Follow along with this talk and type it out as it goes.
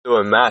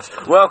Doing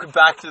math. Welcome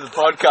back to the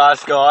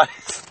podcast, guys.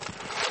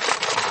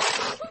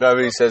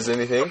 Nobody says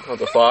anything. What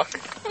the fuck?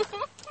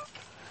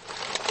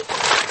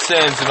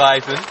 Sam's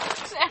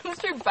vaping. Sam's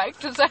too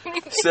baked to say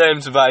anything.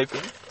 Sam's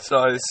vaping.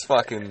 So it's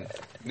fucking...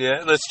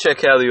 Yeah, let's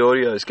check how the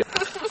audio's going.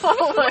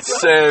 Oh my God.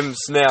 Sam's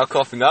now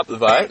coughing up the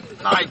vape.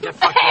 No, get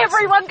fucking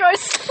Everyone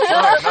goes...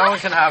 No one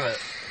can have it.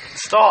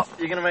 Stop.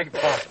 You're going to make it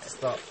pop.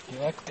 Stop.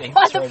 Why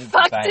the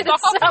fuck did it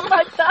sound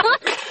like that?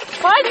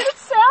 Why did it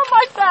sound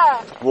like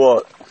that?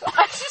 What?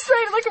 I just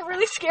made it like a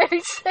really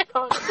scary sound.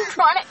 I'm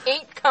trying to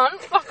eat, cunt.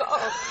 Fuck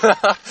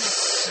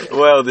off.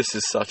 Well, this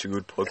is such a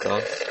good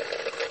podcast.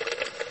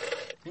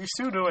 You're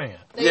still doing it.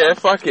 Yeah,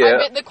 fuck yeah. I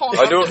bit the corner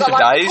I do it for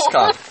because I like days, the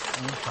corner.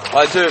 cunt.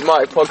 I do,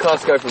 my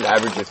podcasts go from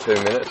average of 2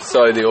 minutes,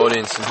 so the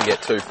audience doesn't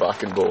get too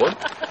fucking bored.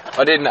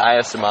 I did an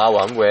ASMR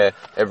one where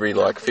every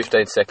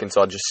 15 seconds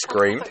I just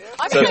screamed.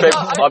 So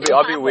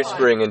I'd be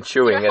whispering and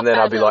chewing, and then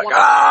I'd be like,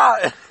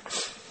 ah!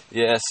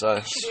 Yeah,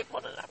 so,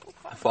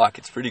 fuck,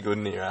 it's pretty good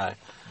in here, eh?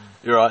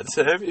 You're right,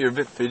 Sam, you're a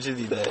bit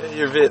fidgety there.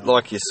 You're a bit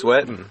like you're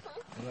sweating.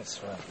 I'm not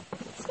sweating.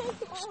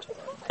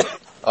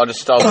 I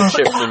just stole the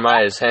chip from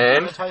Maya's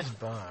hand. It's going to taste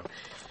burn.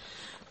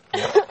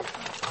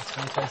 It's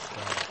going to taste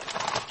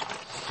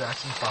burn.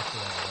 Jackson fucked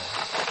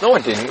it over No, I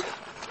didn't.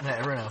 there. Yeah,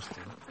 everyone else did.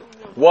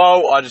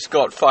 Whoa, I just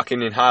got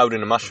fucking inhaled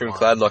in a mushroom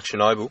cloud like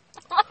Chernobyl.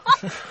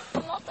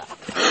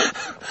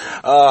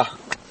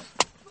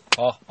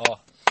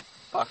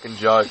 Fucking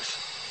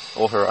jokes.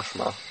 Or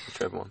Hiroshima,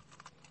 whichever one.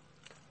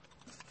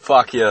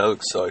 Fuck yeah, that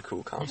looks so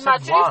cool, cunt.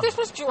 Imagine if this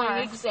was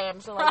during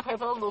exams and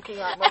people are looking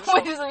at me.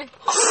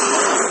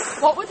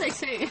 What would they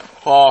see?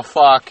 Oh,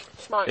 fuck.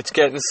 Smoke. It's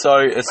getting so...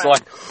 It's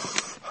like...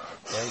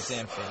 The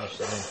exam finished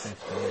at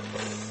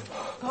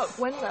 15.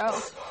 When's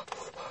else?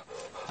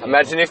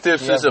 Imagine if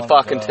this was a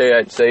fucking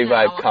THC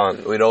vape,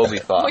 cunt. We'd all be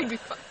fucked. We'd be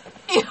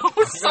Ew,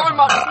 so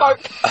much smoke.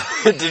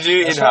 Did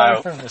you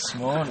inhale? From this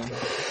morning.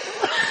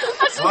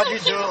 Why'd you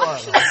do it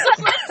like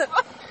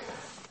that?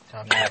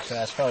 Actually,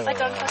 that's probably I what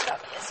don't it touch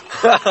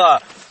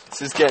up.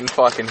 This is getting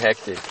fucking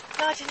hectic.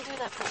 No, I didn't do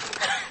that for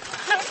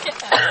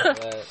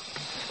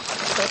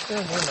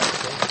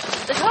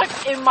It's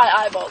like in my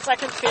eyeballs. I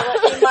can feel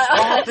it in my Stop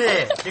eyes.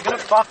 it! You're gonna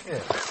fuck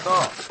it.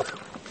 Stop.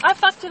 I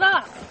fucked it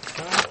up.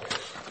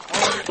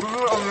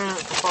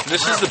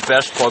 This is the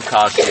best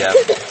podcast yet.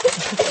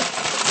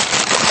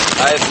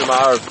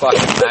 ASMR of fucking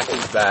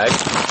Macca's bag.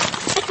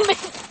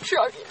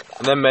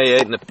 And then me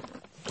eating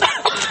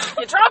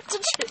You dropped a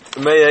chip.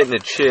 a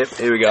chip.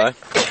 Here we go.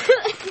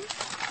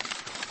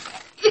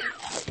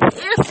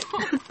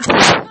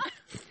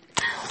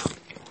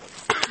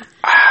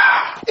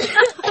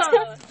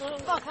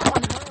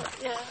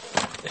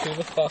 Who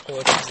the fuck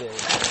watches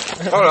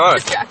it? I don't know.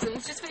 Jackson,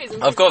 it's just for his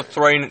I've got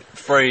 3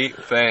 free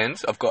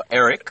fans. I've got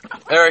Eric.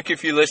 Eric,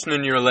 if you're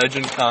listening, you're a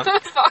legend, cunt.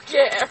 Fuck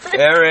yeah, Eric.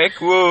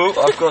 Eric, woo.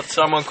 I've got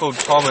someone called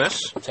Thomas.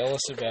 Tell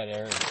us about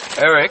Eric.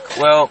 Eric,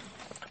 well,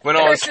 when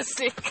I was... Eric's a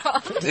sick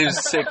cunt. He was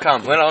a sick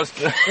cunt. When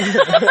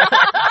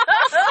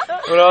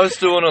I was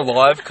doing a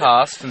live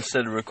cast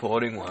instead of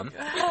recording one,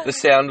 the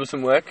sound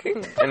wasn't working,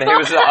 and he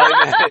was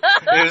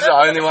the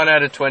only one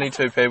out of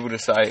 22 people to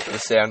say the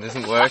sound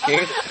isn't working.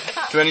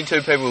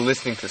 22 people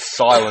listening to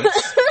silence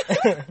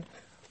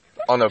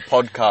on a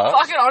podcast.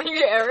 Fucking on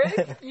you,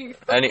 Eric. You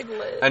fucking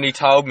lit. And he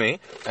told me,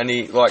 and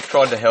he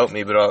tried to help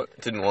me, but I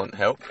didn't want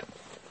help.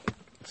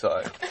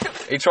 So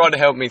he tried to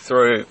help me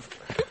through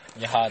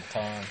Your hard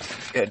times.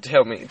 Yeah, to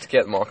help me to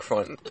get the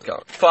microphone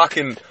going.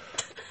 Fucking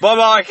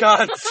bye-bye,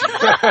 cunts!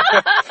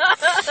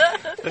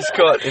 Just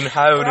got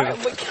inhaled in a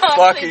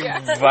fucking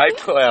vape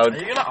cloud. Are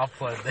you gonna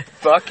upload this?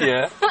 Fuck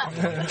yeah.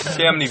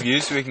 See how many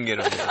views we can get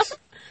on this.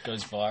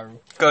 Goes viral.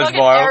 Goes Fucking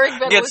Eric viral.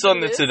 better Gets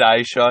on the listen to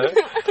Today Show.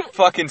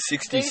 Fucking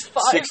 60 These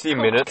five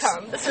minutes.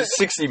 cunts.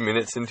 60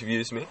 minutes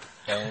interviews me.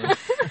 Yeah.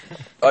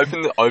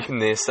 Open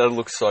this. That'll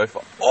look so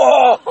fun.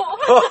 Oh!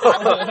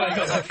 You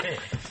got that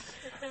fixed?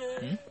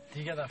 Do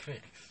you get that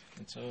fixed?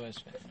 It's always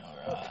been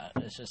alright.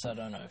 It's just I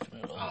don't open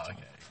it all the time.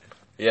 Okay.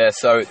 Yeah,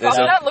 so there's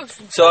That looks...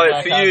 So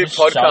Like, for I you just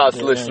shoved podcast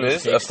it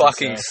listeners, in a the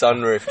fucking fixed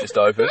sunroof just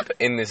opened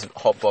in this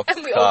hotbox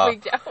And we all car,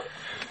 freaked out.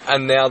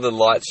 and now the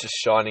light's just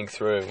shining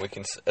through, and we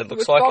can. It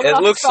looks We've like gone it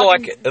up looks fucking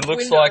like it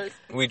looks like windows.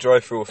 we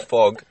drove through a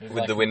fog We've with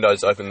like- the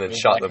windows open and then We've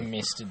shut like them.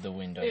 misted the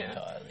window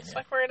entirely. It's Now.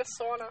 like we're in a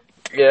sauna.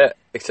 Yeah,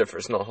 except for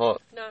it's not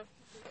hot. No.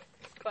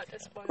 Quite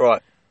disappointing.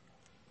 Right.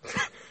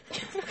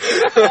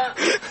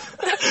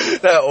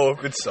 That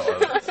awkward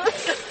silence.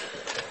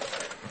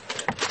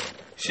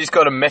 She's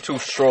got a metal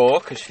straw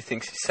because she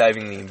thinks she's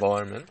saving the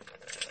environment.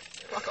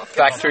 Fuck off.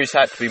 Factories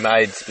had to be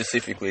made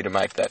specifically to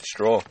make that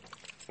straw,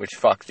 which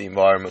fucked the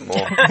environment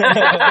more.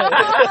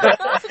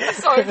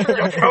 So true.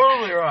 You're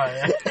probably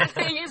right.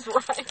 He is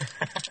right.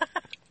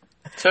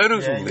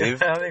 Turtles will live.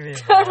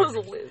 Turtles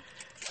live.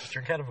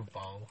 Drink out of a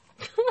bowl.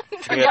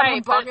 Okay,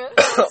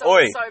 buckets.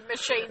 Oi. So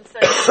machines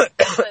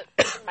that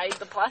made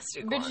the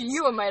plastic Bitch, ones.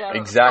 you were made out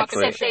of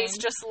Exactly. Except these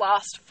just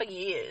last for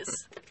years.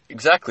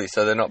 Exactly,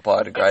 so they're not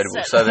biodegradable,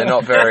 Except- so they're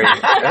not very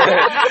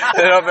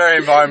they're not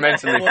very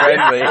environmentally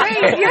friendly.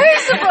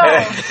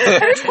 Reusable!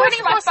 Who's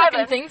putting my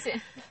fucking 24/7. things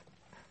in?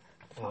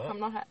 Fuck, I'm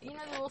not happy. You know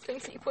the little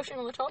things that you push in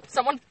on the top?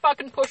 Someone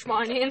fucking pushed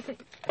mine in.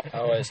 I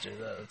always do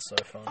that. It's so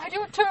fun. I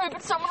do it too,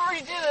 but someone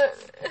already did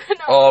it.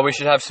 No. Oh, we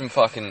should have some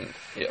fucking...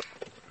 Yep.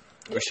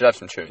 We should have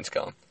some tunes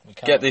going.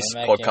 Get this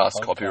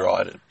podcast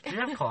copyrighted. Do you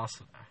have class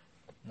today?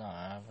 No,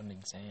 I have an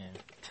exam.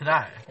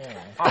 Today?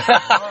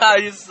 Yeah.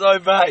 You're so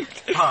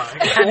baked. Oh,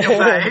 you're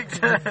baked.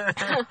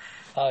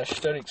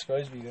 Don't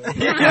expose me, guys. I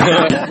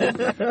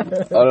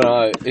don't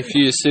know. If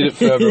you sit it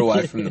further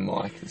away from the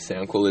mic, the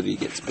sound quality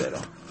gets better.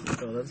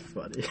 Oh, that's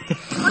funny.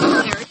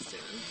 Eric's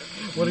doing.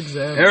 What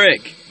exam?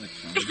 Eric,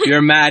 you're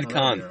a mad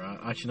cunt. Right.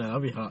 Actually, no,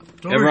 that'll be hard.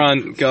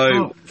 Everyone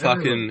go everyone.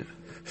 Can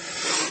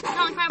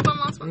I have one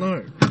last one?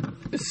 No.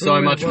 There's so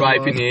much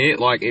vape in here.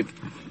 Like,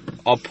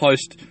 I'll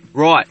post...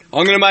 Right,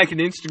 I'm going to make an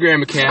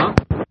Instagram account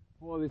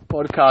for this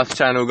podcast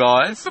channel,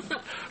 guys.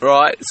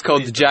 Right, it's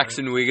called The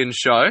Jackson Wiggins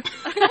Show.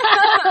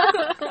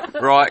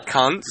 Right,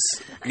 cunts.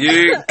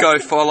 You go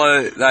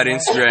follow that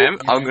Instagram.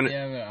 I'm going to...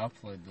 Yeah, I'm going to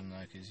upload them,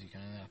 though, because you can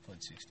only upload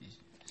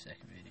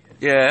 60-second videos.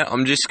 Yeah,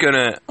 I'm just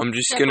gonna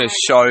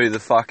show the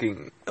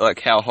fucking,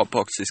 like, how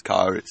hotbox this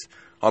car is.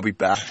 I'll be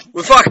back.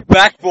 We're fucking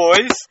back,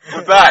 boys.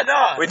 We're back.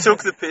 We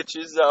took the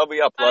pictures. They'll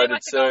be uploaded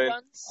soon.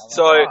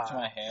 So,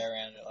 my hair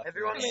around it. Like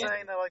Everyone's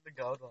saying they like the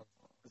gold one.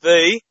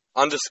 the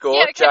 _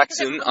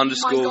 Jackson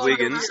 _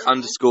 Wiggins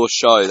 _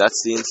 show.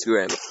 That's the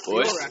Instagram,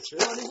 boys. I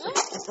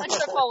should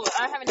have followed it.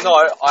 I haven't. No,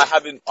 I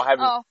haven't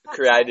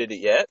created it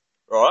yet.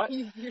 Right?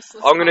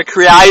 Useless. I'm gonna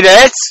create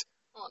it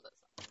Oh,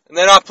 and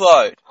then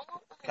upload.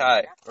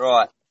 Okay,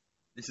 right.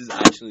 This is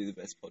actually the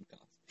best podcast.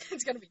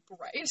 it's gonna be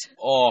great.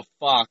 Oh,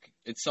 fuck.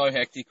 It's so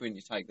hectic when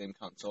you take them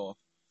cunts off.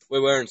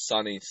 We're wearing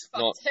sunnies.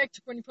 Fuck, it's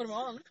hectic when you put them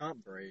on.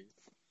 Can't breathe.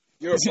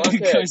 You're a It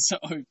fuckhead. goes to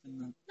open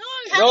them.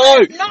 No!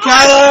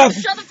 Caleb!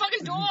 Shut the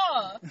fucking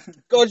door!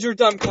 God, you're a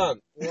dumb cunt.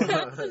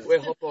 What? We're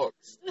hotbox.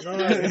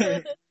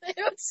 No.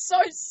 It's so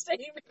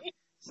steamy.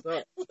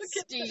 Stop. Look at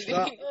Stevie.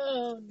 Stop.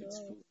 Oh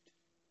no.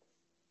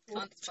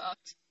 Cunt's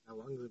fucked. How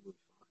long is it?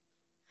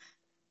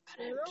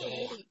 Ew.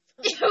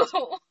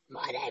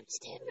 My name's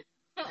Tim.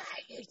 I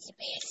used to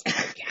be a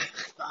smoker.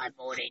 I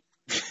bought it.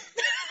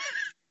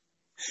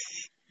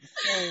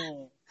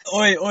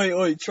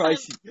 Oi,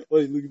 Tracy.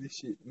 Oi, look at this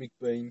shit.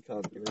 McBean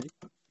cunt, you ready?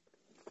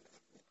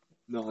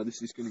 No,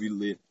 this is going to be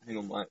lit. Hang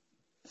on, mate.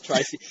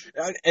 Tracy.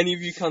 Any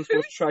of you cunts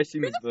watch Tracy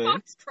Who the McBean?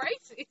 fuck's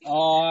Tracy?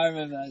 Oh, I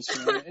remember that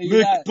shit.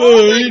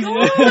 McBean!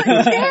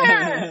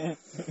 Yeah.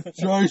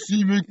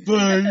 Tracy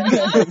McBean!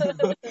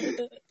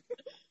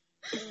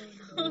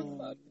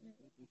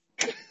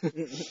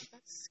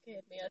 That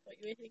scared me. I thought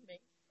you were hitting me.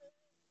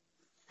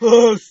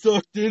 Oh,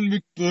 sucked in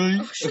McBean.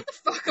 Oh, shut the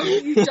fuck up,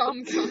 you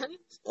dumb cunt.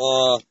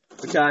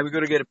 Okay, we've got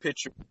to get a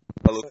picture.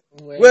 Oh, look.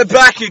 We're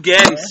back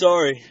again.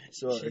 Sorry.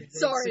 Sorry,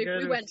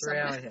 we went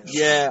somewhere.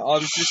 Yeah, I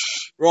was just...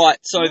 Right,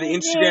 so the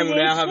Instagram will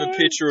now have a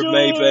picture of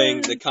me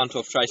being the cunt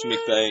off Tracy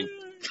McBean.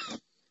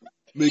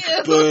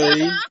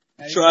 McBean. What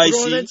I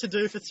Tracy. meant to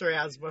do for 3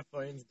 hours, my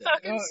phone's dead.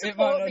 Fucking It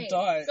support might me.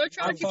 not die. Go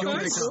charge your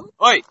phone.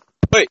 Wait,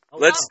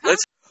 let's...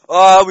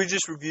 we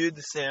just reviewed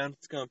the sound.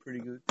 It's going pretty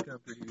good.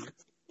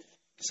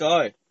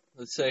 So,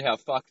 let's see how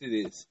fucked it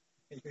is.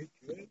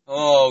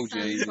 Oh,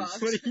 Jesus.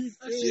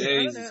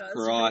 Jesus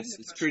Christ.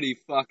 It's pretty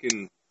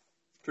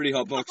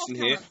hot box in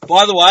here.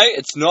 By the way,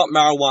 it's not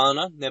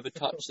marijuana. Never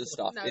touch the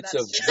stuff. No, It's a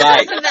that's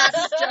vape.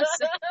 That's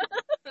just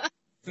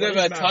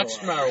Never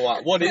touched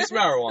marijuana. What is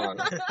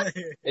marijuana?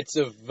 It's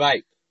a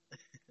vape.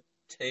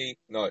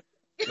 No.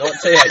 Not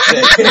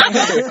THC.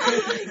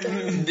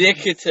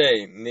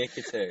 Nicotine.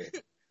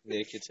 Are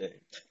you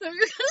gonna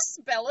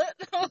spell it?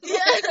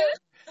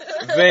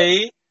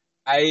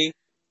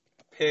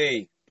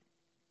 VAPE.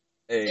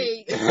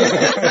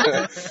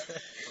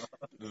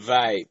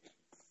 Vape.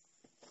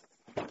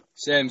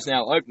 Sam's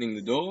now opening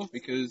the door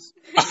because...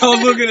 Oh,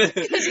 look at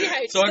it.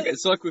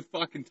 It's like with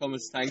fucking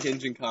Thomas Tank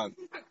Engine cunt.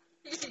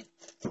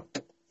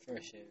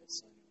 Fresh air.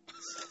 It's so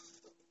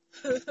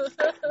nice.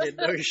 Yeah,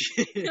 no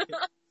shit.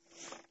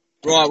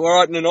 Right,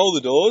 we're opening all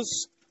the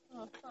doors.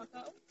 Oh, fuck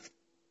up.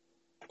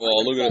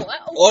 Oh, look at it.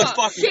 Oh, Oh, it's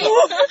fucking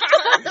cold.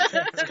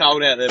 It's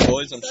cold out there,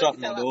 boys. I'm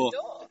shutting my door.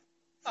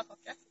 Fuck off,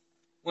 Jack.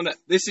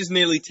 This is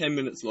nearly 10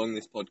 minutes long,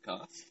 this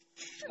podcast.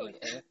 Oh,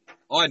 yeah.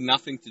 I had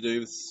nothing to do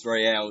with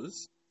 3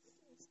 hours.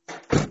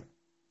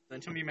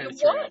 Don't tell me you made a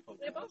What? 3-hour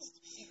podcast.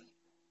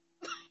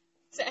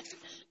 Zach,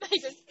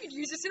 Nathan, you could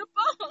use this in a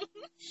bong.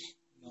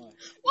 No.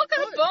 What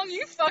kind of bong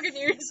you fucking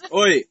use?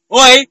 Oi!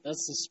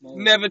 That's the small.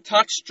 Never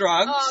touch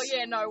drugs. Oh,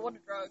 yeah, no, what a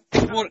drug.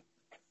 What?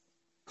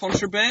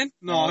 Contraband?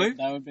 No.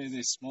 That would be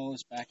the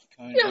smallest backy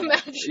cone. Can you ever.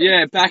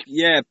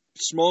 imagine?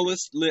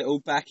 Smallest little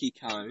backy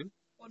cone.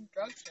 What a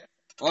drug, Jack.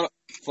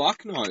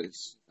 Fuck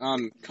knows.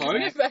 Coke?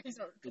 He's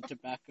not a The drug.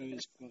 tobacco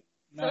is good.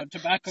 No,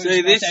 tobacco See,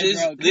 is this not a is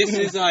drug. a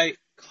Isn't it a drug?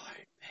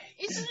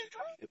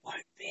 It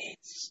won't fit.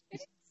 I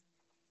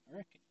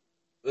reckon.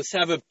 Let's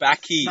have a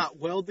backy Nah,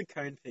 weld the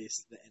cone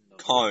piece to the end of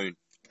cone.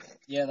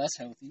 Yeah, that's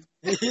healthy.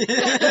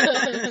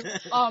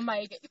 it. Oh,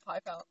 May, get your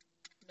pipe out.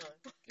 No.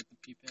 Get the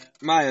peep out.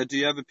 Maya, do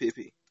you have a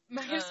pippy?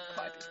 May's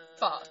pipe is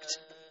fucked.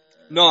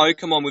 No,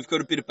 come on, we've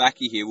got a bit of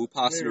backy here. We'll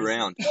pass it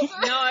around. No, Fuck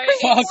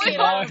it's no.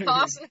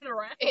 passing it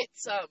around.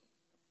 It's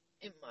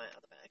in my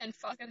other bag. And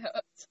fuck, it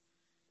hurts.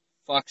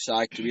 Fuck's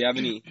sake, do we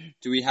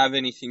have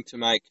anything to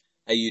make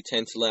a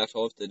utensil out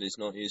of that is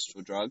not used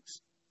for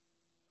drugs?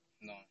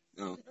 No.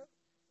 No.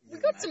 We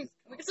got some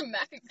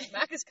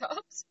Macca's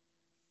cups.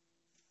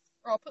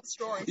 Or I'll put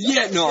straw in.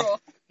 Yeah, no. Straw.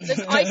 There's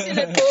ice in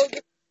it, Bug.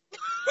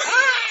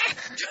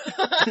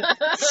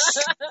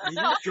 You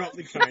just dropped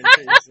the cone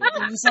piece.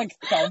 You just like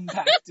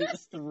thumbtacked it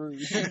through.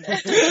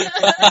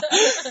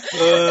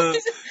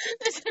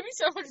 There's gonna be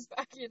so much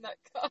backy in that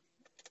cup.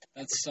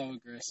 That's so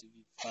aggressive.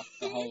 You fucked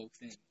the whole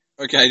thing.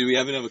 Okay, do we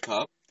have another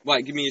cup?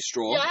 Wait, give me a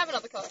straw. Yeah, I have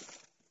another cup.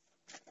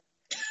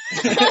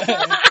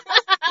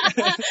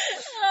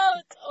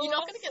 You're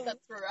not gonna get that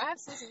through. I have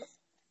scissors.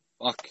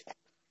 Fuck.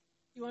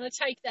 You want to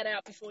take that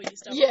out before you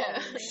start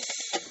Yeah. holding it?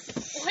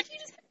 Why do you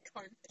just have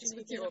cone Just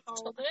with you you all the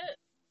hold time? it.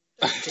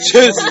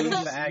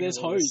 There's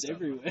hose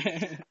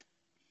everywhere.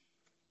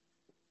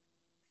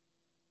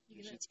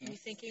 You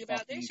thinking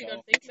about this? You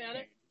gotta think about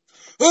it.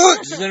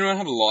 Does anyone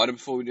have a lighter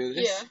before we do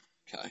this? Yeah.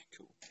 Okay,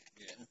 cool.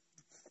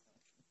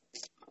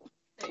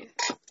 There you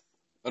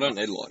I don't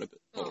need a lighter, but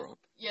Oh. alright.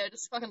 Yeah,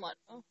 just fucking like.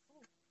 Oh.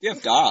 You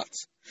have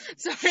darts.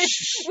 Sorry.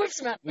 Whip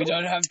some out. We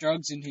don't have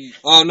drugs in here.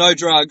 Oh, no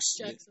drugs.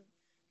 Jackson.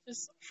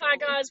 Just, hi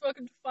guys,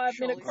 welcome to 5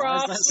 Minute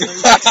Why is Crafts.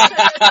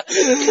 that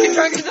You're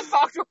drunk in the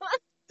fucked one.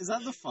 Is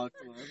that the fucked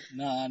one?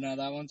 No,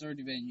 that one's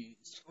already been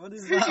used. What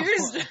is Who that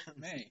used one?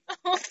 Me.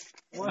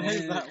 What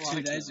is that 2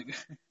 like? days ago.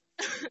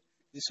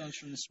 This one's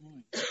from this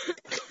morning.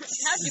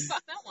 How'd you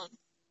fuck that one?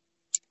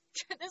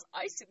 There's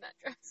ice in that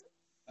dress.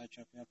 I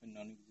chop it up and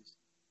non-existent.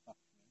 Fuck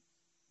me.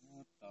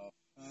 What the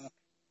fuck?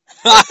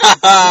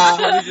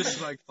 You just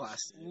smoked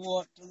plastic.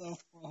 What the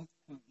fuck?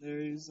 There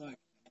is like...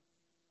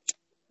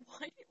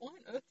 Why on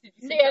earth did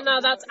you Yeah, no,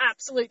 that's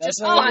absolute That's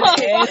just not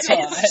plastic.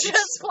 airtight. It's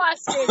just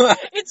plastic.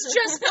 It's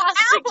just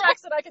plastic,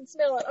 Jackson. I can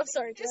smell it. I'm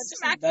sorry, Just Jackson.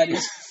 smack That you.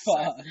 is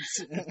fun.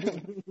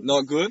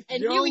 Not good?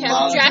 And Your here we mum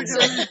have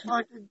Jackson. is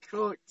fucking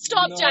cooked.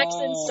 Stop, No.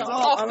 Jackson. Stop.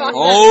 Oh, I fuck don't-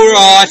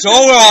 that.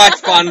 Alright,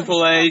 fun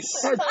police.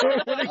 I'll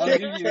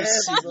give you a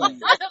ciggy.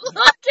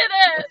 Look at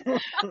it.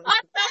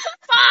 What the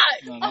fuck?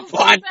 No, Oh, not What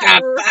fuck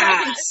that. the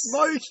fuck?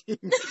 Smoking.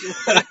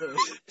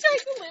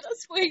 Take the lid and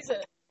squeeze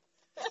it.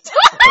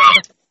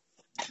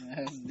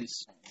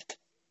 this.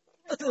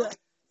 Oh,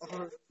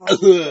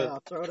 fuck yeah,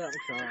 throw it out the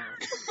car.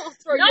 I'll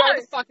throw you No. out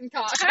of the fucking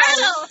car.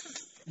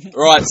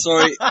 Right,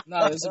 sorry.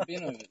 No, there's a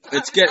bin over there.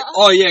 Let's get...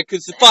 Oh, yeah,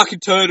 because the fucking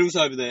turtle's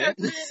over there.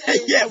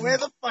 Yeah, where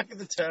the fuck are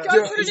the turtles?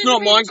 Go put it It's in not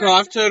the bin,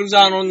 Minecraft. Turtles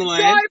aren't on the Go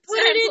land. put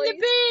it in the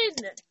bin.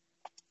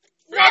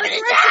 Not Put it in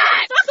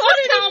aggressive. Put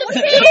it in the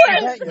bin.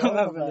 You're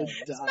having a die.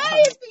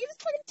 You're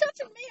just fucking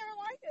touching me.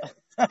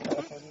 I don't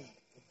like it.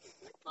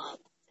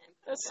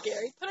 That's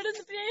scary. Put it in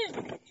the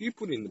bin. You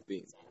put in the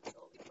bin.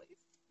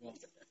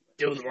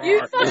 Do the You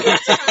fucking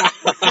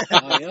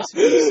Oh, yes,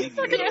 it's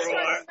fucking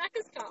ciggy.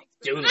 Macca's cup.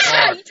 Do the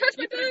Ah, you touched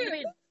my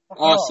boob.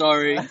 Oh,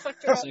 sorry.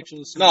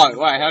 Sexual assault. No,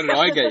 wait, how did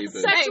I get you,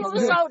 boo? Sexual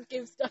assault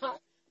gives start.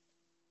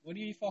 What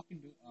do you fucking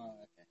do?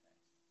 Oh, okay.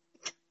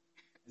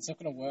 It's not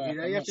gonna work. You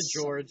know I'm you have not to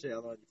draw it down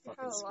on your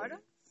fucking Oh, screen.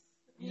 lighter?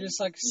 You just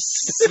like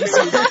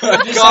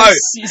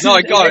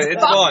Go! No, go,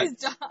 it's fine. Fuck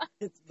is dark.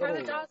 It's Throw the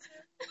not darts.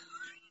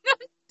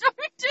 Don't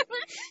do it.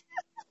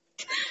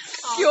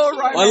 Pure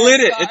romance, I lit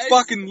it. guys. It's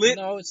fucking lit.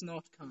 No, it's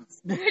not. Cunt.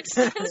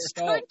 Stop.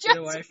 Stop. Get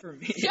away from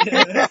me. No,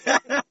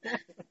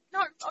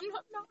 I'm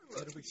not. No.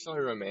 That'd be so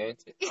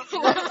romantic. What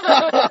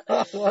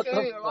Go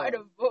the write a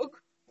fuck?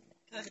 book.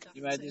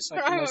 You made this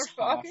like Right, the most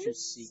we're fucking.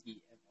 harshest ciggy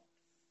ever.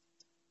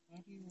 How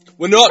do you want-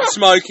 We're not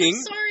smoking.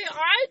 Sorry,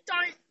 I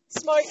don't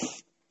smoke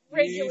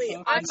regularly.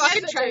 You I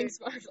fucking never chain do.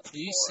 smoke.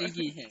 You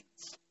ciggy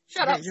heads.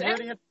 Shut Yeah, up, you've Sam.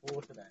 already had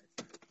 4 today.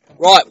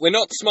 Right, we're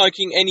not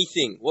smoking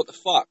anything. What the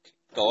fuck,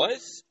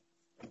 guys?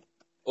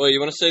 Oh, you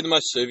want to see the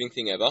most soothing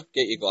thing ever?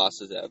 Get your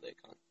glasses out there,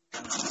 cunt.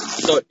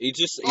 So Oh,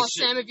 he's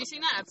Sam, have you seen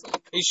that?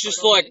 Absolutely. he's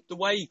just like the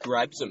way he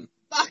grabs them.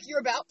 Fuck, you're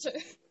about to.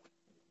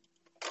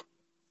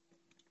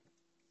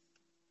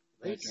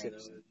 They Drugs. sit over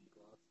the glass.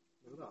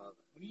 What are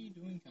What are you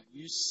doing, cunt?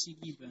 You just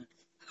ciggy burn.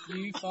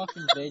 You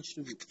fucking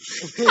vegetable.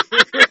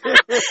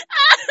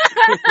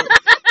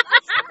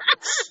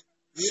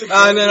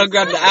 And then I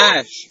grabbed the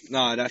ash.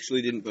 No, it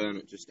actually didn't burn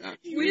it, just ash.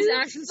 We just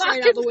action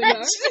straight out the window.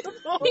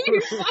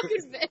 You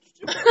fucking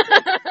vegetable.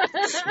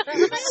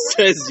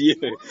 Says you.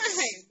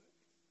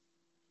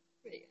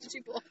 Did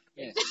you block?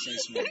 Yes,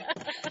 says me.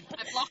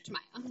 I blocked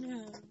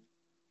Maya.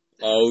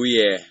 Oh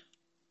yeah.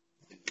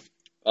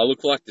 I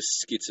look like the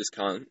skitzest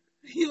cunt.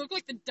 You look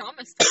like the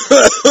dumbest.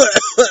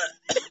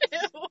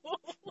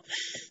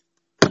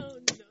 Oh no.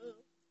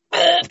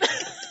 I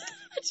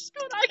just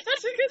got eye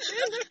contact with him.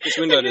 This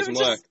window doesn't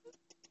work.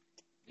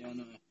 Yeah, I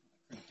know. I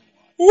crimped the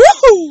light.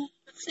 Woohoo!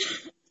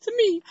 To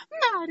me,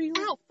 Mario.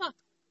 Oh fuck.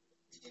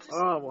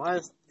 Oh, why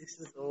is this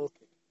is all?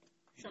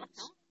 Shut up,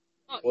 Helen.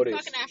 Oh, What you is?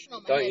 fucking ashing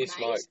on my Don't head, you mate.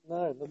 smoke?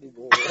 No, not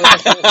anymore.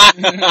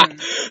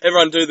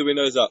 Everyone do the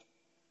windows up.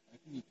 How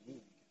can you do it?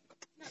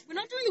 No, We're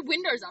not doing the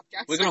windows up,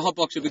 Jackson. We're gonna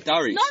hotbox it with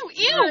Durries. No,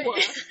 ew!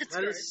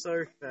 That is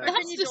so fair.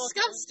 That's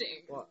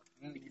disgusting. What?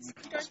 I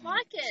don't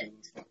like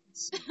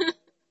it.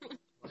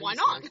 Why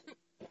not?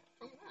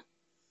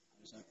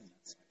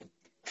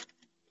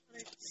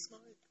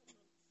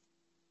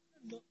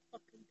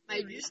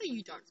 Mate, did you say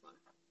you don't smoke?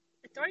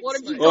 I don't What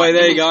have you smoke. got? Oh,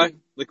 there you go.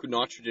 Liquid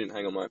nitrogen.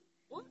 Hang on, mate.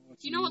 What?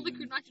 Do you know what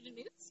liquid nitrogen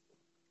is?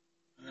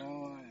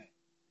 Right.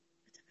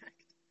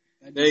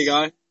 There you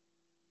go.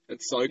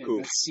 That's so cool.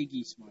 That's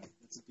ciggy smoke.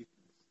 That's a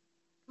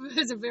difference.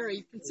 There's a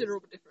very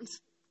considerable difference.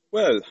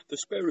 Well, the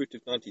square root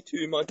of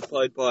 92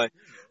 multiplied by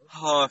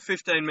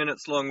 15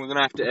 minutes long. We're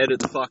gonna have to edit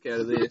the fuck out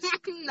of this.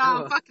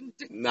 Nah, fucking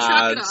Nah,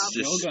 chuck it it's up.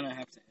 just. You're gonna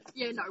have to edit.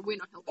 Yeah, no, we're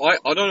not helping.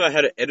 I don't know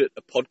how to edit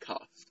a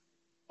podcast.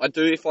 I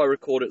do if I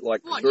record it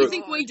like What, through. you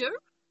think we do?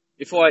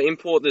 If I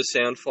import the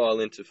sound file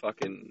into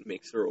fucking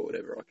Mixer or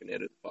whatever, I can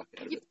edit the fuck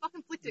out of You it.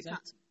 fucking flicked it,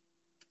 cunt.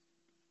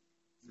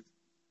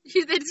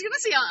 They're just gonna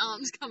see our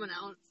arms coming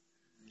out.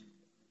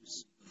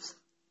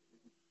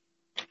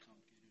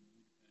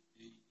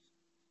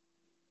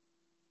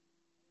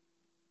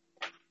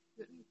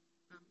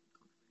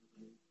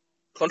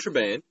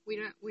 Contraband? We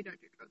don't do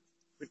drugs.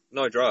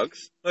 No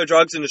drugs. No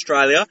drugs in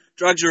Australia.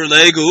 Drugs are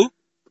illegal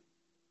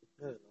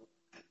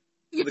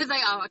Yeah, they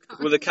are. I can't.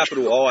 with a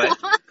capital I.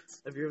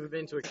 Have you ever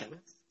been to a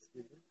chemist?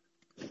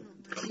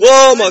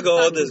 Whoa, my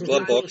god, there's a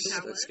glove box.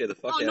 That scared the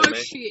fuck Oh, out no of me.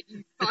 shit,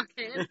 you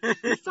fuckhead.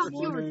 Fuck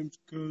My your... name's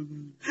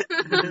Cousin. My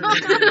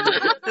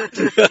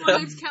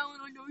name's Callan,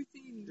 I know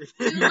things.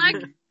 You're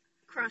like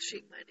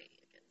crushing my knee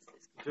against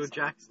this. Joe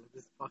Jackson,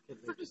 this fucking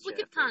Fucking ninja flick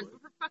chair it, cunt. forward.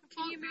 Fucking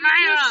Can you move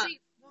Maya. your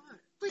seat? What?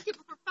 Flick it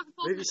before fucking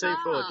falls Move your seat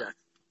forward, Jackson.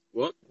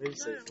 What? Move your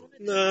seat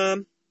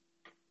forward.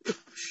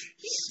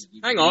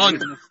 Hang on.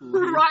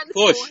 Right in the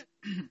Push. floor.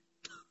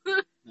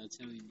 That's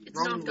how you need It's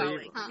Wrong not lever.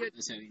 going. Huh. You're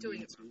That's how you doing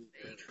need it to. wrong.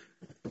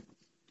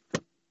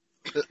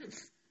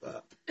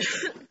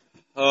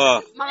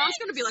 Oh, My mum's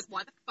gonna be like,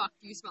 why the fuck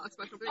do you smell like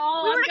smoke? I'll be like,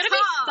 Oh, we were I'm in a gonna be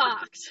car.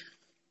 fucked.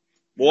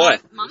 why?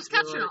 Mum's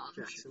Feel catching like on.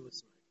 Jackson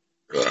was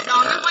No, I'm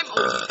gonna blame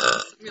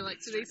old You're like,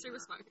 so these two were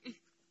smoking.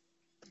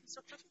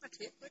 Stop touching my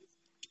tip, please.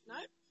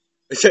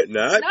 Is it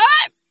no? No!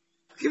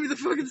 Give me the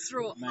fucking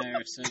straw. Mayor,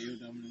 assert your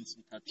dominance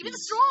and touch Give me the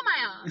his- straw,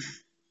 Maya.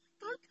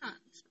 Don't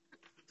cunt.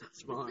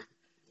 That's mine.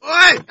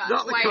 Oi! Guys,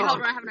 Not the wait, cock.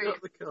 hold on, I have an idea.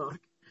 Not the cock.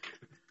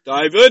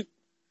 David?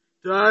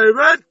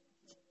 David!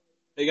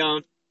 How you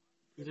going?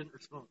 He didn't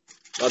respond.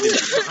 I did.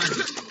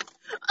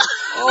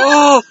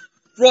 Oh!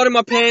 Right in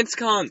my pants,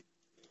 cunt.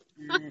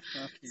 You're a fucking-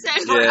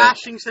 Sam's Yeah. like,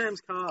 Ashing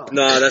Sam's car.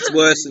 No, that's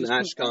worse than Just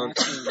Ash, put cunt.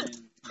 ice on him.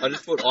 I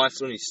just put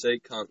ice on his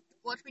seat, cunt.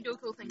 watch me do a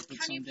cool thing. Put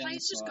Can you some down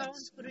please just go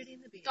sides. and put it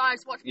in the bin?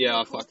 Guys, watch me Yeah, do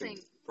I a cool fucking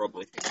thing.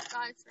 probably.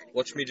 Guys, ready?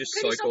 Watch me just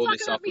Can you soak stop all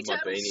this fucking up up me with my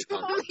turtle beanie,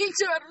 straw? cunt. Me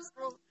turtle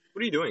straw.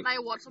 What are you doing?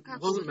 Maya, watch what It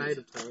comes. wasn't made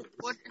of turtles.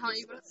 What? How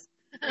you got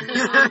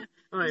it?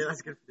 Oh yeah,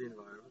 that's good for the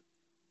environment.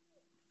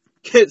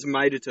 It's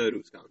made of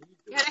turtles, cunt.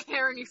 You had a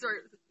hair in your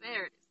throat.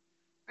 There it is.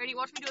 Ready?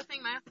 Watch me do a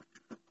thing, Maya.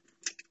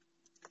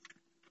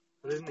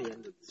 Put it in the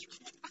end of the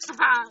stream.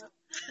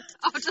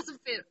 Oh, it doesn't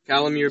fit.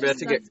 Callum, you're about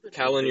to get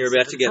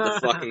the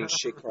fucking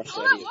shit crushed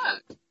Oh, out of that you.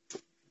 worked.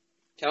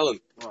 Callum,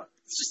 What?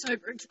 It's just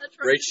over exaggerated.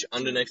 reach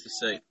underneath the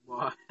seat.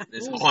 Why?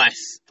 There's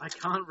ice. I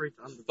can't reach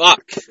under the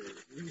Fuck. seat.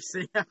 You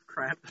see how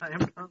cramped I am?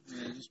 Cunt?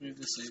 Yeah, just move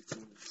the seat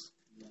forwards.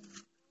 Yeah.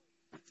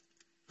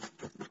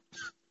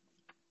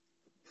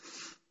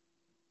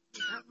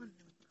 That one.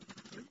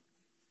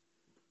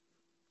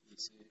 You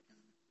see it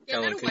coming. Yeah,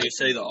 Callum, that'll can wait. you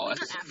see the Not ice?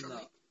 naturally.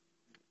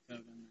 Go on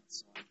that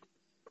side.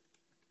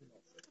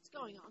 What's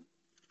going on?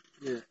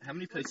 Yeah. How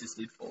many pieces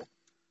did fall?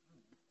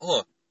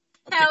 Oh,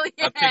 Hell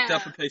yeah. I picked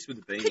up a piece with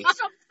the beanie.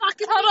 Stop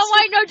fucking. Hold on,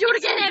 wait, no, do it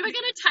It's again. never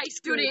gonna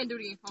taste Do it good. again, do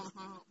it again. Hold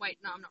on. Wait,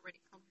 no, I'm not ready.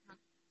 Hold on.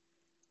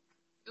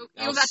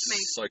 Now You'll that's me.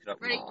 soak it up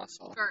with Ready? my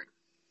asshole. Go.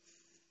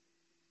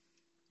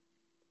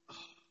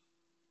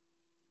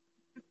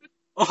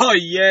 Oh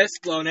yes,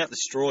 blowing out the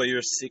straw. You're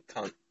a sick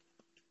cunt.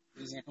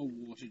 There's like a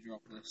water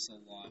droplet of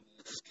saliva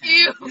that just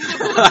Ew. came.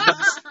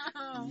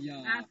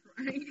 Yeah. That's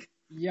right.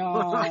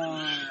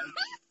 Yeah.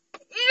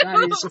 Ew.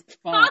 That is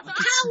fucked.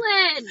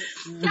 Helen!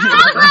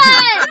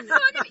 Helen!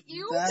 Fucking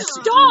ew. That's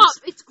Stop!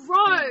 It's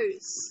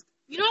gross.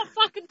 You're not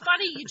fucking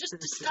funny. You're just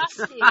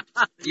disgusting.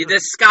 You're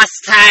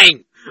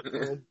disgusting.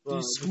 Oh,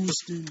 bum.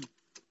 Disgusting.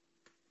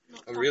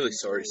 I'm really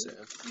sorry, Sam.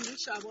 You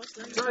wish I was.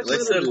 Don't It's you? At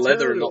least they're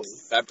leather and not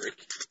turtles. fabric.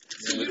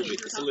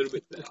 It's a little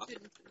bit better.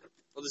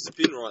 Oh, there's a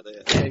bin right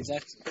there. Yeah,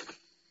 exactly.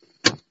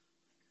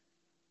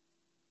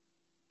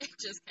 It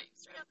just came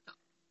straight up top.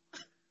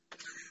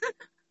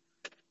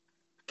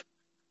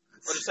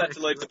 I just had to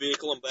leave the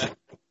vehicle. I'm back.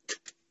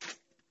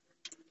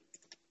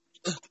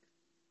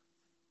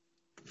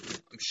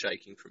 I'm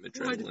shaking from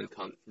adrenaline,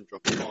 cunt, from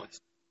dropping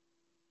ice.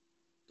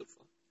 The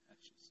fuck?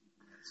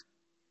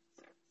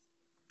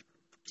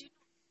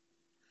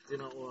 Do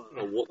not what? I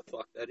don't know what the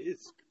fuck that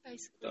is.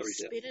 Basically, Sorry,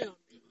 Jeff. spit it on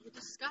me. You're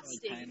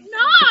disgusting. Pain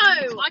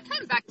No! I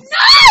came back to No!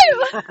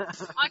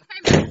 I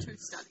came back to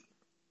study.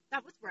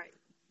 That was rape.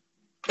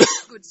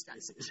 Good study.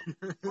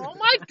 Oh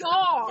my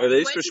god! Are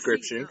these Where'd you see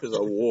prescription? that? Because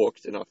I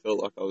walked and I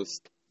felt like I was.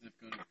 They've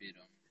got a bit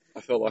on.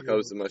 I felt like I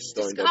was the most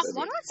stoned I've Discuss. ever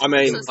Why been. not I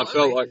mean, discuss I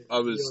felt like I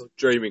was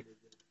dreaming.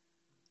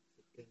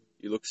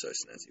 You look so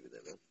snazzy with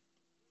that, man.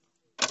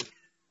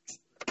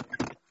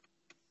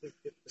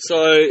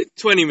 So,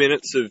 20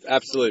 minutes of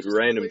absolute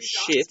random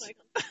shit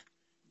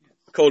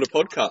called a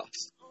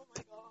podcast. Oh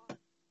my god.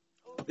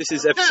 This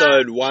is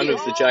episode 1 of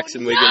the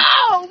Jackson Wigan.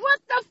 Oh, what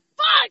the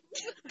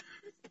fuck?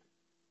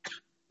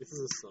 This is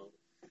a song.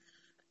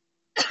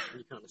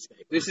 You can't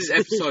escape. This is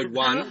episode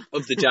 1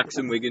 of the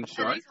Jackson Wigan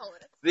show. And he's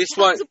holding it. This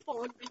won't.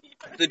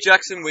 The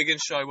Jackson Wigan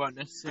show won't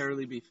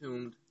necessarily be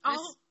filmed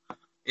Oh,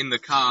 in the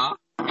car.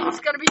 it's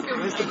gonna be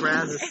filmed. Where's the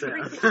browser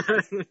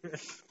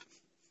set?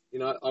 You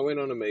know, I went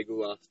on Omegle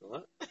last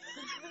night.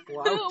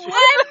 Wow.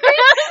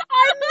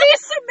 I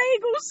miss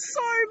Omegle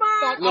so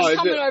much. No, I'm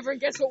coming but- over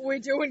and guess what we're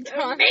doing,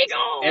 cunt?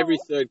 Omegle! Every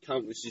third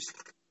cunt was just,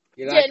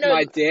 you Yeah, like no.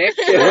 my dick?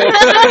 Did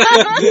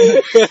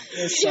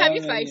you have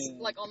your face,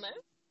 like, on there?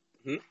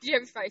 Hmm? Did you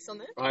have your face on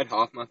there? I had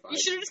half my You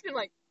face. should have just been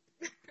like,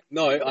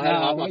 No, I had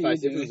Nah, half my what you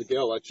face. If do- it was a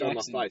girl, I'd show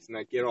Jackson. my face and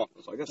they'd get off. I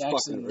was like, that's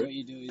Jackson, fucking what rude.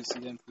 you do is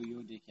you then pull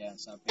your dick out and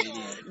start beating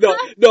it. No. have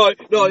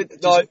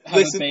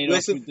a bait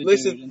off with the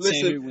dude and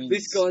see who wins.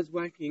 This guy's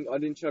wanking. I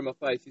didn't show my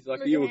face. He's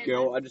like, are you a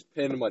girl? I just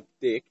panned my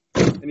dick.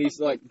 And he's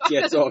like,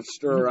 gets off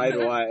straight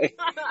away.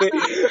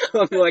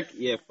 I'm like,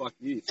 yeah, fuck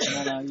you.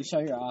 No, you show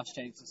your ass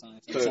cheeks or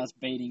something, so it starts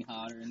beating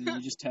harder, and then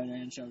you just turn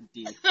around and show a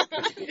dick.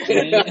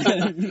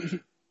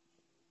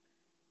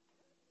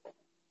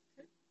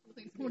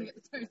 I want to get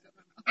the tooth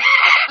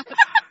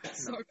out.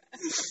 So bad.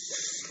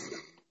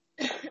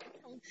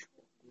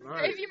 No.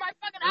 Give you my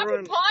fucking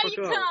Everyone, apple pie,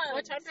 you fuck off. cunt.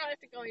 What time do I have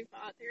to go in for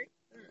art theory?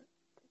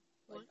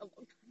 Like, a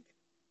long time.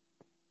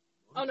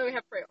 Oh no, we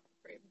have pre.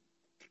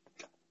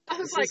 I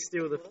was This like, is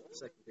still the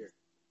second period.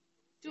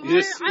 Do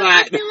You just I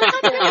smack. feel like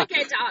I'm going to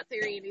get to art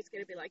theory and he's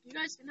going to be like, you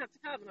guys didn't have to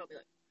come. And I'll be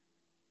like,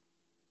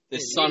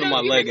 There's sun on my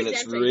leg and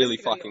it's really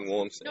fucking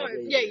warm. no,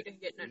 Sam. yeah, you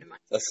didn't get no, mate.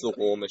 That's the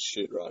warmest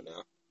shit right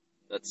now.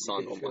 That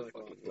sun on my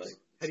fucking leg.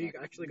 Have you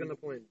actually got a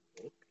point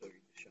book or are you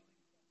just showing?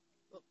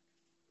 oh,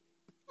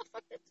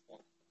 fuck, that's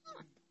cool.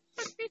 Fuck,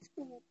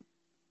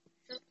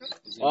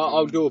 that's cool.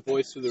 I'll do a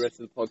voice for the rest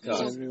of the Is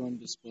podcast. everyone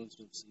disposed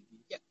of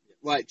CDs?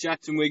 Wait,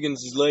 Jackson Wiggins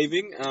is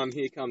leaving.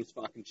 Here comes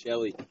fucking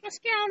Shelley. What's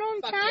going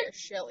on, Fuck cunt? yeah,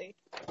 Shelley.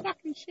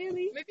 Fucking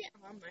Shelly. Maybe at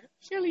home, man.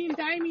 Shelly and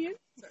Damien.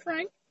 And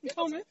Frank. And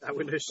Thomas. That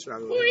window's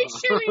struggling. Boy,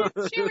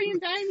 Shelly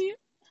and Damien.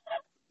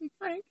 And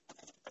Frank.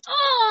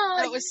 Oh,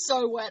 That was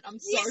so wet. I'm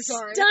so you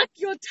sorry. stuck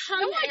your tongue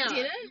No, I out.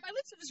 didn't. My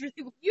lips are just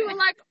really wet. You were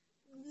like,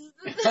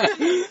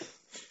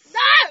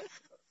 no!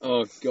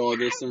 Oh god,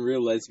 there's some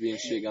real lesbian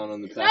shit going on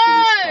in the back No! of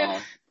this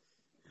car.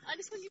 I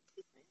just want you to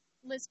kiss me.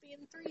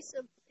 Lesbian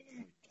threesome.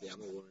 Yeah,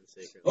 I'm a woman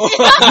secret. What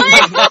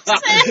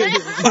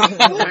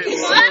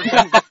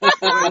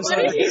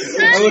did he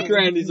say? I look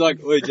around, he's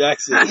like, oi,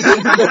 Jackson.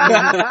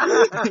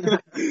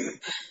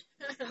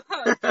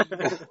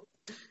 The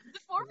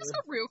four of us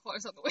got real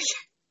close on the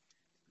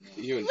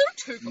weekend. You A and, little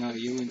too close. No,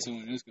 you and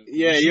someone else got.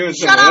 yeah, you and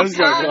Shut someone up, else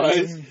got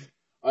cunt.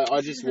 close.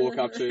 I just walk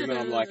up to him and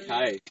I'm like,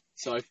 hey,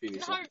 Sophie. And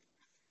he's No, like,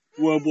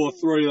 World War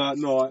III that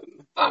night.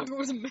 fuck, it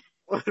was a mess.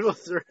 What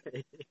was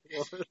it?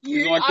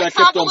 You, Like, I they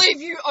can't kept on- believe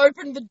you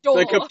opened the door.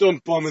 They kept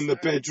on bombing the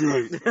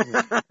bedroom.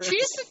 She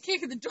used to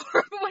kick at the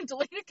door when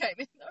Delina came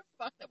in. No,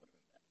 fuck, that would have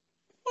been bad.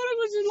 What it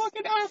was like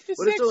an after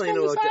What if sex Delina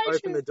conversation?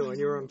 opened the door and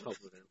you were on top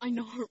of him? I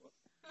know.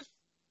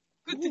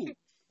 Good thing.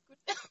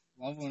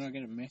 Love when I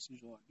get a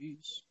message like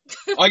this.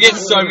 I get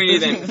so many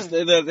of them.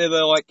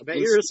 They're like I bet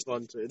you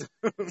responded.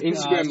 Instagram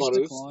Nah, I just models.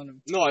 decline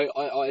 'em. No,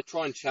 I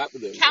try and chat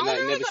with them, and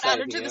Calendar they never got say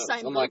added to anything the else.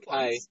 same I'm like, group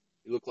hey, once.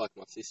 you look like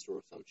my sister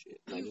or some shit.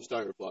 And they just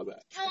don't reply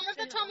back. Remember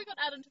that time we got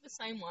added to the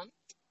same one?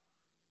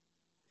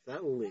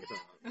 That lit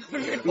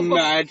up.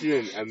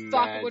 Imagine.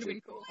 Fuck, it would have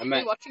been cool. Are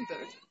you watching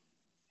Birds?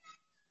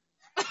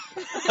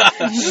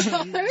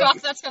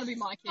 Fuck, that's gonna be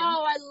my kid.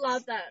 Oh, I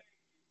love that.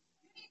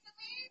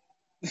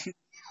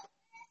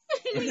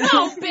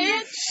 No,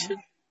 bitch!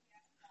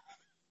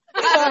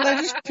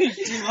 I just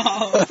picked him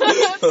up.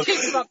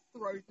 Picks him up,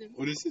 throws him.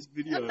 What is this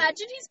video?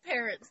 Imagine his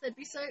parents. They'd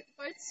be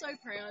both so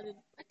proud. And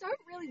I don't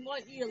really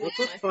want you to What lick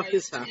the my fuck face,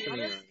 is to be happening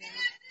right honest.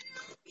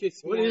 now? Kiss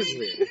What me. is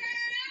this?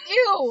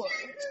 Ew!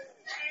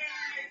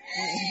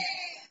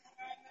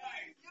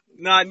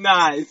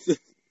 Nice. What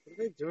are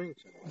they doing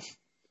to him? Is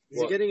he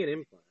What? getting an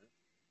implant?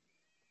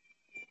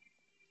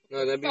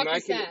 No, they'd be Fuck is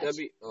making that? They'd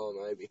be. Oh,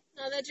 maybe.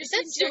 No, they're just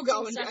That's still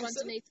injecting going, stuff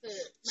Jackson. underneath the.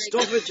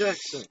 Stop it,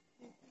 Jackson.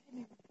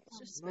 It's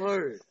just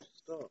No,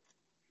 stop.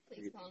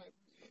 Please can't open.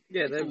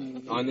 Yeah,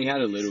 they. I only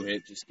had a little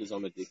hit just because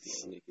I'm addicted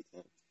to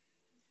nicotine.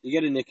 You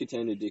get a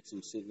nicotine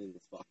addiction sitting in the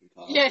fucking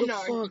car. Yeah, What the no.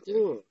 fuck?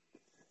 Look.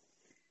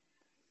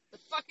 The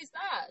fuck is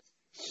that?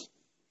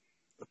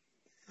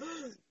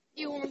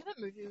 You remember that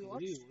movie we What are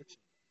watched? you watching?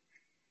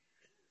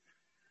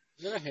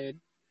 Is that a head?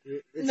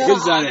 It's No.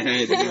 Good zone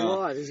ahead. He's No.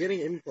 alive. He's getting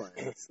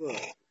implants. Look.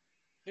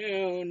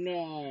 Hell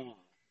no.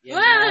 Yeah, Ah!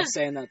 no, I was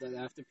saying that they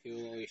have to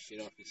peel all your shit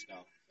off your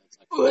skull. That's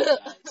like 5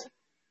 days.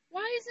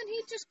 Why isn't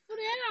he just put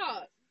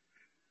out?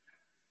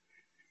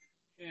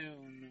 Hell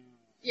no.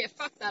 Yeah,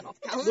 fuck that off,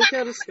 Callum. Look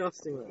how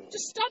disgusting that is.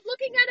 Just stop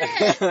looking at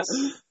it.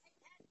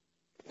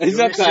 Is You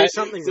that wanna see that?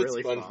 something Is that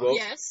really SpongeBob?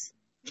 fast?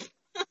 Yes.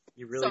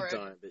 You really Sorry.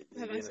 don't, but you're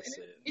Have I gonna seen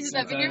see it? it. Is it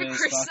that video Sometimes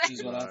Chris fucked said?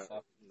 is what I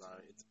fuck. No,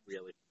 it's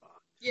really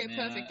fucked. Yeah,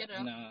 perfect. Get it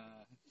out. Nah,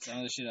 some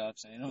of the shit I've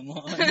seen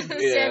online.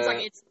 Sam's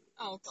like, it's.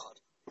 Oh, God.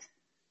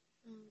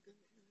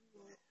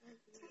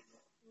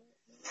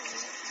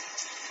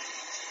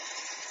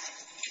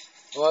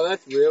 Oh,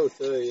 that's real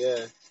too,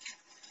 yeah.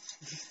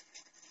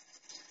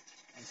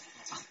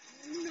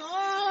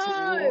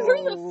 No!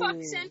 Who the fuck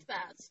sent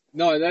that?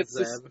 No, that's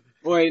just...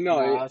 Wait, no,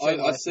 Nah,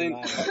 I've seen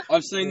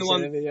the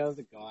one... The video of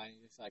the guy and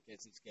he just like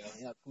gets his girl and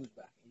he like pulls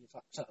back and he just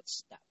like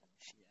starts stabbing the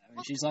shit out of her.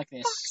 And she's like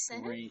there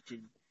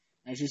screeching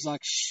and she's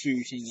like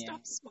shooting Stop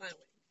out. smiling.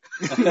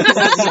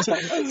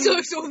 So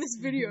I saw this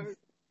video.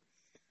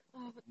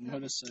 Oh, but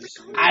What a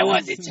social. I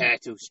want the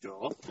turtle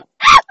straw.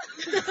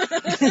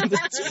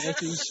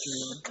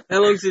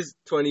 How long's this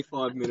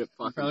 25-minute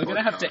fucking Probably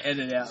gonna have podcast? to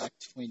edit out like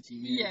 20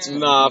 minutes. Yeah.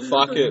 Nah,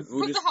 fuck it.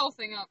 We'll Put just... the whole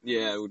thing up.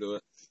 Yeah, we'll do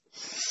it.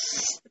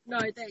 No,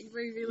 they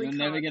really You'll can't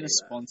never do get a that.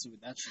 sponsor with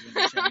that shit on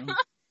the channel.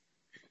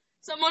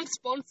 Someone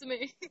sponsor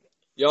me.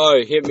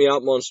 Yo, hit me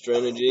up, Monster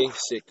Energy.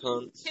 Sick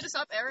cunt. Hit us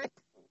up, Eric.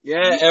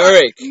 Yeah,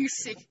 Eric. You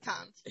sick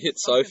cunt. Hit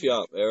Sophie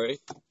up, Eric.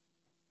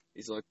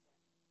 He's like,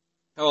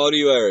 how old are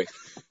you, Eric?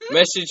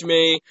 Message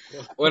me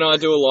when I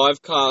do a live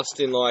cast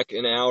in like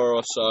an hour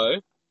or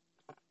so.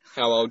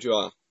 How old you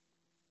are?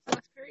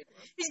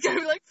 He's gonna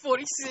be like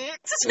 46.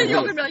 So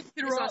you're gonna be like,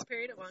 hit her up.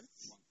 period at 1.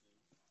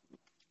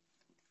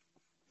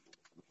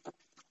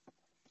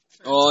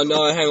 Oh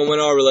no, hang on. When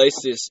I release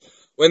this,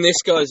 when this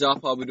goes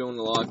up, I'll be doing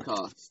a live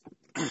cast.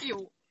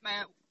 Ew,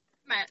 Matt.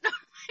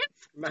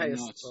 Mate,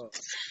 Not. stop.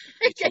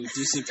 It will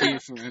disappear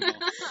forever.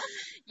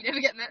 You never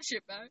get that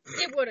shit back.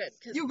 It wouldn't.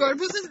 Cause You've got to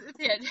put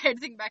the head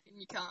thing back and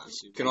you can't.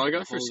 Can I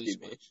go for a Holy skid,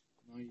 smash. bitch?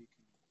 No, you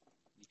cannot.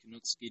 You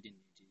cannot skid in it.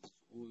 It is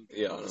all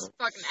Yeah, I know. Just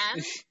fucking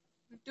add.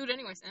 Do it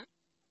anyway, Sam.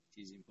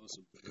 It is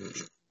impossible.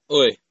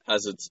 Oi,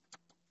 hazards.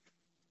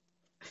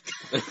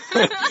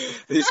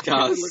 This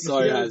car's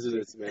so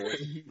hazardous, man.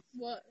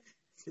 what?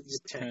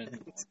 Just Turn turn. it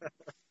on.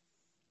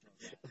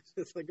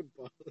 It's like a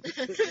ball.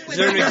 Is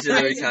there an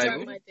auxiliary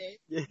cable? No, there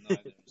is not.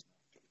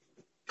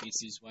 This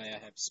is why I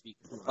have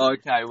speaker.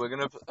 Okay, we're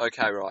gonna...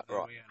 Okay, right.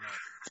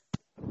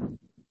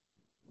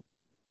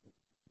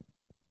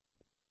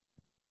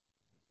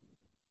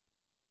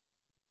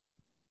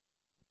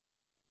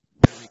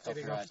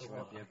 Copyright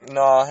drop, yeah, but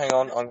No, hang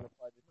on. I'm gonna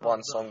play this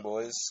one song,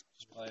 boys.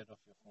 just play it off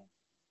your phone.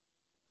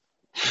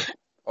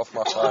 Off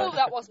my Oh, phone.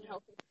 that wasn't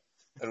healthy.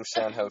 It'll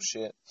sound hell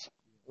shit.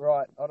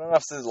 Right, I don't know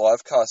if the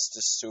live cast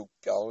is still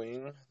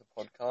going, the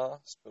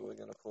podcast, but we're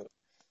gonna put...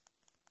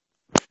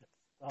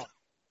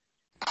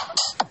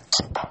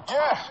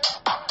 Yeah.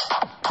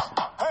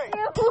 Hey.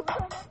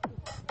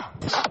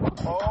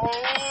 Oh.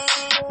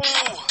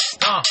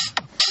 Yeah,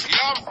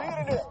 I'm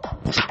feeding it.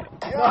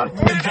 Yeah, I'm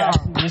feeding it.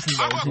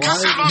 I'm a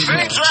my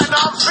veins right now.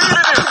 I'm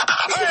feeding it.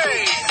 Hey.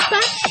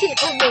 That shit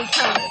on me,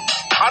 Karen.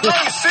 I know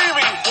you see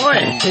me.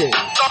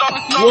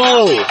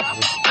 Whoa!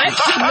 I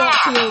did not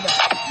feel that.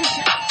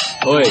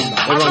 Oi,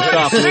 everyone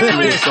stop, listen to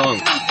this song.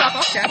 Fuck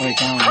off, Jack. Wait,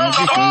 come on,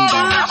 every phone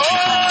down.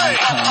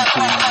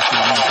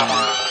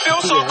 Feel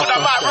so good,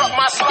 I might rock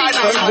my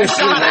sliders. Some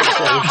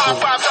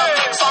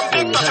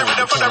big touch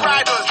everything for the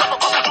riders. Drop a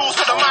couple jewels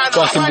for the miners.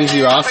 Fucking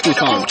busy rascal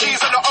time.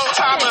 OGs and the old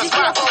timers.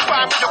 Back on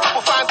find me a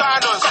couple fine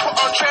diners. Couple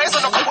entrees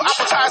and a couple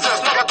appetizers.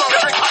 No, I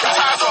don't drink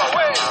appetizer.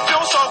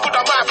 Feel so good,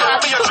 I might buy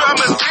me a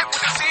German dip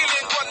with the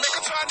ceiling. One make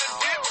a turn and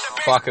dip.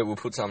 Fuck it, we'll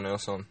put something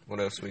else on. What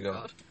else we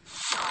got?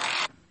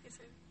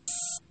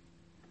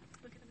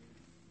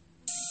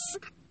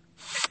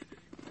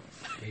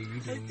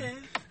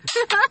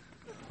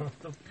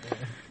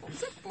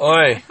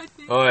 Oi,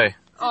 oi,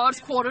 Oh,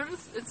 it's quarter.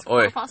 It's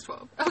Oi.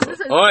 12:15. I was gonna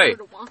say it's Oi.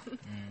 1:45.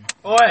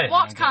 Oi!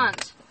 What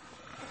cunt?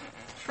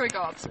 Should we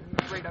go up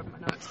and read over my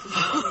notes?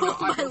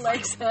 My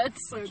legs hurt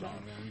so bad.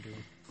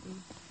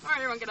 Alright,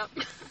 everyone get up.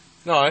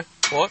 no,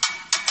 what? The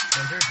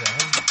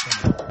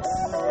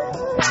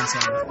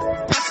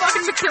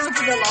fucking McKillers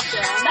in the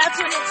lockdown. That's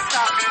when it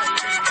starts.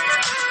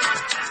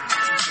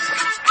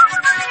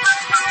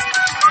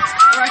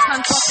 Alright,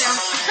 cunts, lockdown.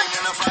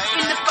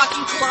 In the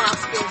fucking class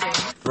building.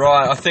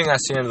 Right, I think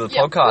that's the end of the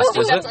Yep. podcast,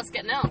 is That's it? us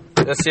getting out.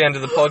 That's the end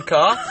of the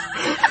podcast?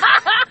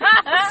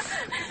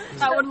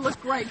 That would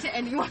look great to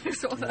anyone who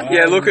saw that.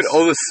 Yeah, look at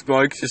all the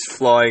smoke just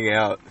flying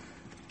out.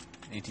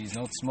 It is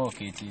not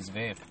smoke, it is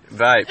vape.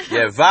 Vape,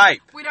 yeah, vape!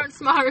 We don't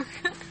smoke.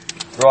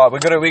 Right, we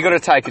gotta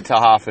take it to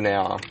half an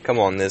hour. Come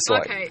on, there's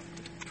like... Okay.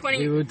 We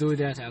 20. will do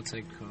that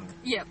outside car.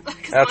 Yep.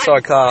 'cause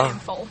Outside car. I'm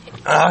full.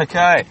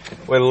 Okay,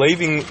 we're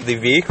leaving the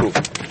vehicle.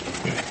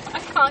 I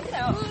can't get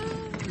out.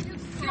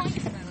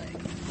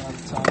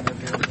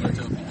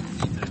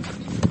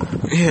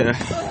 Yeah.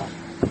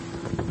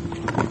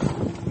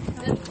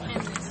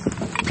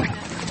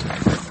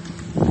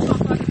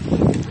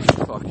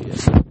 Fuck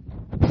yeah.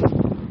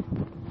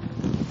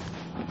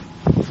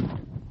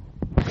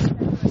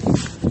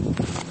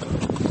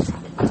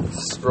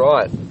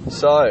 Right,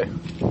 so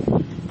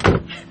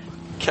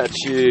catch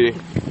you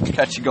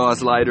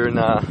guys later in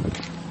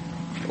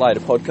later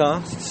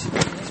podcasts.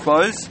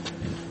 suppose.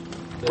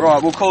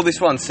 Right, we'll call this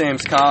one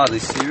Sam's Car,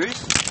 this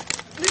series.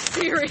 This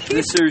series.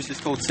 This series is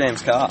called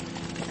Sam's Car.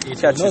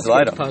 Catch us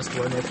later. Past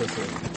one episode.